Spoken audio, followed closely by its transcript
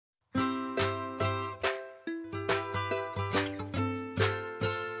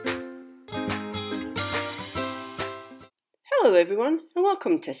Hello everyone and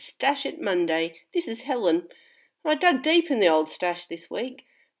welcome to Stash It Monday. This is Helen. I dug deep in the old stash this week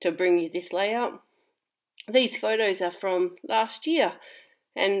to bring you this layout. These photos are from last year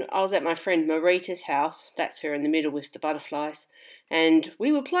and I was at my friend Marita's house, that's her in the middle with the butterflies, and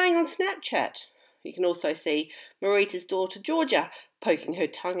we were playing on Snapchat. You can also see Marita's daughter Georgia poking her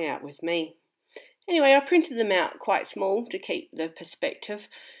tongue out with me. Anyway, I printed them out quite small to keep the perspective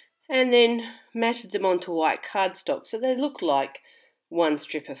and then matted them onto white cardstock so they look like one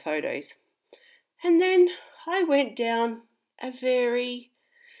strip of photos. And then I went down a very,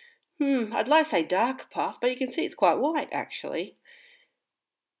 I'd like to say dark path, but you can see it's quite white actually.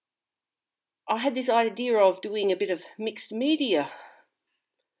 I had this idea of doing a bit of mixed media.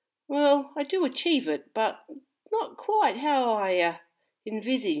 Well, I do achieve it, but not quite how I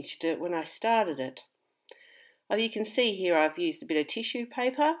envisaged it when I started it. You can see here I've used a bit of tissue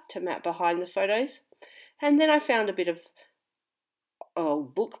paper to map behind the photos, and then I found a bit of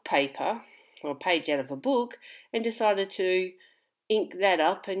book paper or a page out of a book and decided to ink that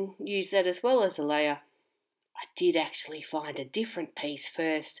up and use that as well as a layer. I did actually find a different piece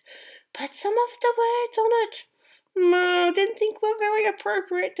first, but some of the words on it I didn't think were very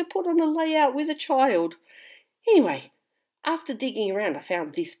appropriate to put on a layout with a child. Anyway, after digging around I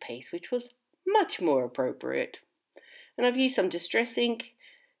found this piece which was much more appropriate. And I've used some distress ink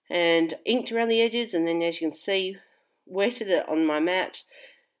and inked around the edges, and then as you can see, wetted it on my mat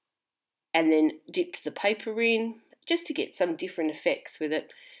and then dipped the paper in just to get some different effects with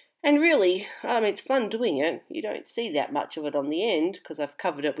it. And really, it's fun doing it. You don't see that much of it on the end because I've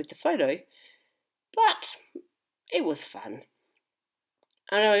covered it with the photo, but it was fun.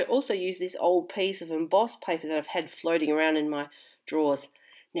 And I also used this old piece of embossed paper that I've had floating around in my drawers.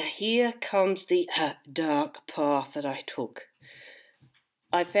 Now here comes the dark path that I took.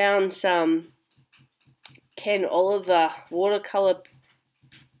 I found some Ken Oliver watercolour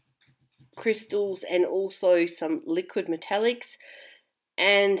crystals and also some liquid metallics,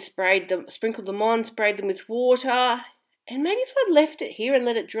 and sprinkled them on, sprayed them with water, and maybe if I'd left it here and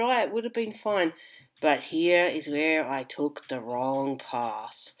let it dry it would have been fine. But here is where I took the wrong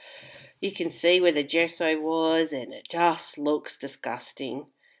path. You can see where the gesso was and it just looks disgusting.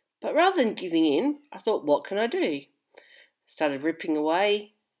 But rather than giving in, I thought, what can I do? Started ripping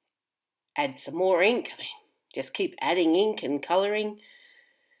away, add some more ink. Just keep adding ink and colouring.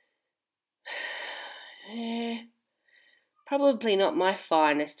 Probably not my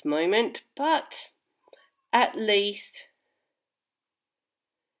finest moment, but at least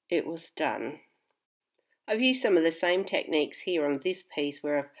it was done. I've used some of the same techniques here on this piece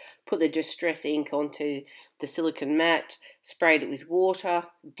where I've put the distress ink onto the silicone mat, sprayed it with water,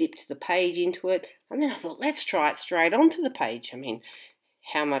 dipped the page into it, and then I thought, let's try it straight onto the page.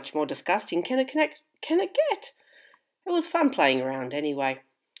 How much more disgusting can it get? It was fun playing around anyway.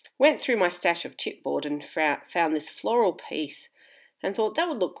 Went through my stash of chipboard and found this floral piece and thought that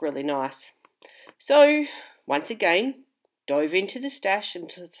would look really nice. So, once again, dove into the stash and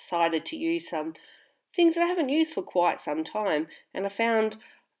decided to use some things that I haven't used for quite some time, and I found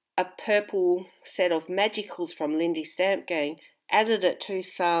a purple set of magicals from Lindy Stamp Gang, added it to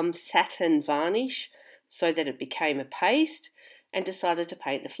some satin varnish so that it became a paste, and decided to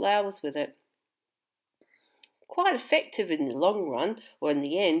paint the flowers with it. Quite effective in the long run, or in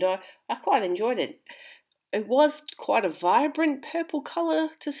the end. I quite enjoyed it. It was quite a vibrant purple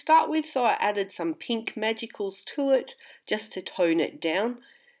colour to start with, so I added some pink magicals to it just to tone it down.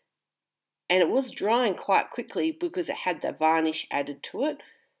 And it was drying quite quickly because it had the varnish added to it.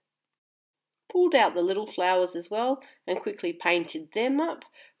 Pulled out the little flowers as well and quickly painted them up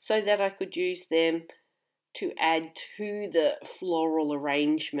so that I could use them to add to the floral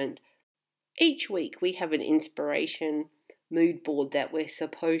arrangement. Each week we have an inspiration mood board that we're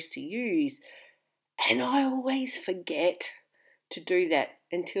supposed to use, and I always forget to do that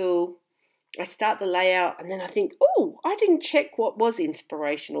until I start the layout, and then I think, oh, I didn't check what was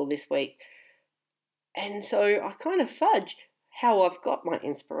inspirational this week. And so I kind of fudge how I've got my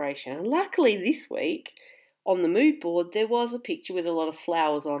inspiration. And luckily this week on the mood board there was a picture with a lot of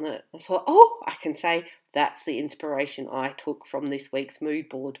flowers on it. I thought, oh, I can say that's the inspiration I took from this week's mood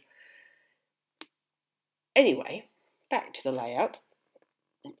board. Anyway, back to the layout.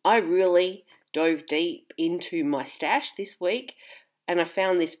 I really dove deep into my stash this week and I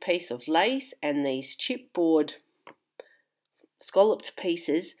found this piece of lace and these chipboard scalloped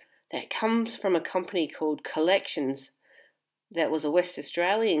pieces that comes from a company called Collections. That was a West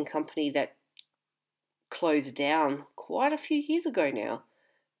Australian company that closed down quite a few years ago now.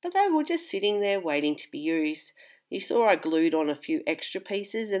 But they were just sitting there waiting to be used. You saw I glued on a few extra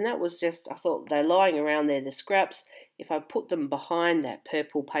pieces, and that was just, I thought they're lying around there, the scraps. If I put them behind that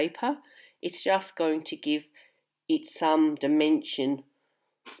purple paper, it's just going to give it some dimension,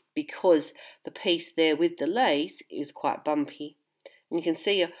 because the piece there with the lace is quite bumpy. And you can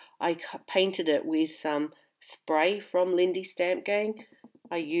see I painted it with some spray from Lindy Stamp Gang.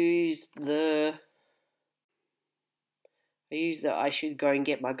 I should go and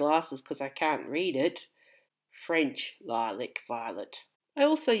get my glasses because I can't read it, French lilac violet. I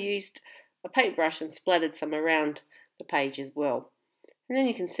also used a paintbrush and splattered some around the page as well. And then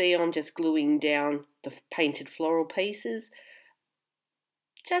you can see I'm just gluing down the painted floral pieces,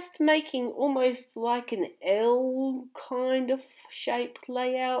 just making almost like an L kind of shaped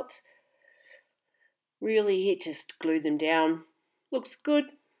layout. Really, just glue them down. Looks good.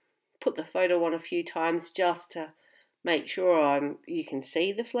 Put the photo on a few times just to make sure you can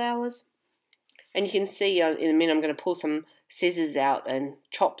see the flowers. And you can see in a minute I'm going to pull some scissors out and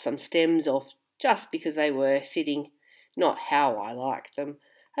chop some stems off, just because they were sitting not how I liked them.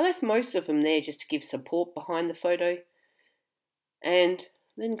 I left most of them there just to give support behind the photo, and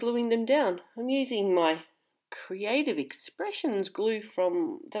then gluing them down. I'm using my Creative Expressions glue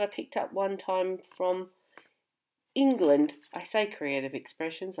that I picked up one time from England. I say Creative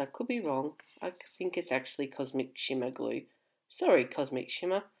Expressions, I could be wrong. I think it's actually Cosmic Shimmer glue. Sorry, Cosmic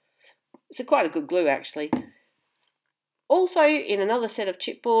Shimmer. It's quite a good glue actually. Also, in another set of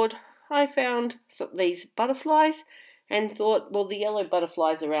chipboard, I found these butterflies and thought, well, the yellow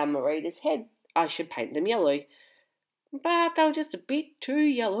butterflies around Marita's head, I should paint them yellow. But they were just a bit too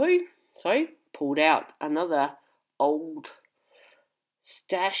yellow, so pulled out another old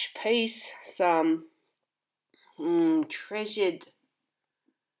stash piece, some treasured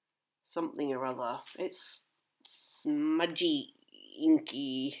something or other. It's smudgy,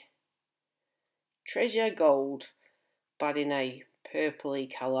 inky treasure gold, but in a purpley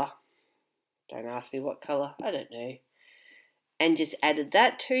colour. Don't ask me what colour, I don't know. And just added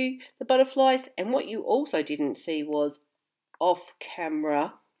that to the butterflies. And what you also didn't see was off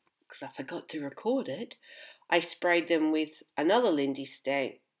camera, because I forgot to record it, I sprayed them with another Lindy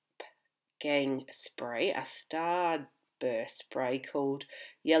Stamp Gang spray, a starburst spray called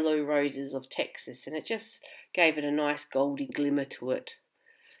Yellow Roses of Texas, and it just gave it a nice goldy glimmer to it.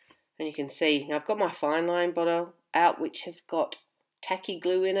 And you can see I've got my fine line bottle out, which has got tacky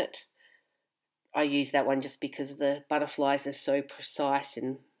glue in it. I use that one just because the butterflies are so precise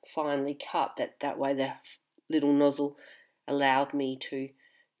and finely cut that way the little nozzle allowed me to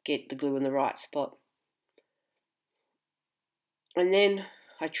get the glue in the right spot. And then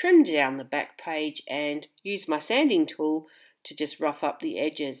I trimmed down the back page and used my sanding tool to just rough up the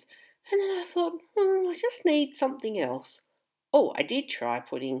edges. And then I thought, I just need something else. Oh, I did try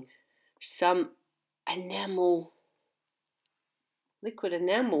putting some liquid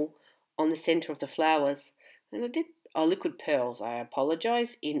enamel on the centre of the flowers. And I did, liquid pearls, I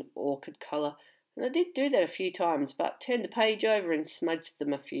apologise, in orchid colour. And I did do that a few times, but turned the page over and smudged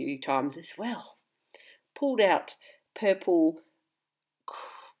them a few times as well. Pulled out purple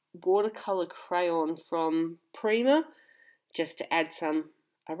watercolour crayon from Prima, just to add some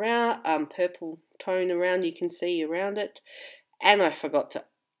around purple tone around, you can see around it. And I forgot to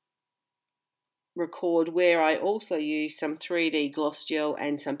record where I also used some 3D gloss gel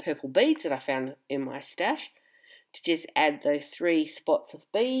and some purple beads that I found in my stash to just add those 3 spots of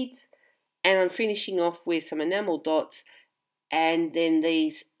beads. And I'm finishing off with some enamel dots and then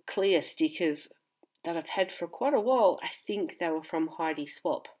these clear stickers that I've had for quite a while. I think they were from Heidi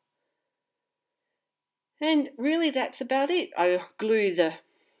Swap. And really that's about it. I glue the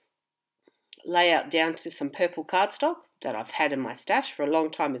layout down to some purple cardstock that I've had in my stash for a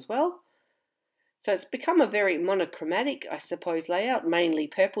long time as well. So it's become a very monochromatic, I suppose, layout, mainly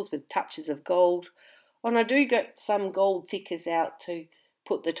purples with touches of gold. And I do get some gold thickers out to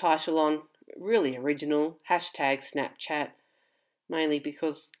put the title on, really original, #Snapchat, mainly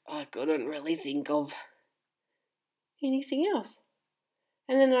because I couldn't really think of anything else.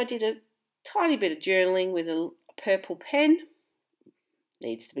 And then I did a tiny bit of journaling with a purple pen.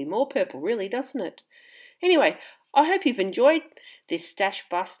 Needs to be more purple, really, doesn't it? Anyway, I hope you've enjoyed this stash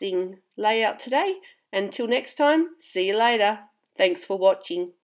busting layout today. Until next time, see you later. Thanks for watching.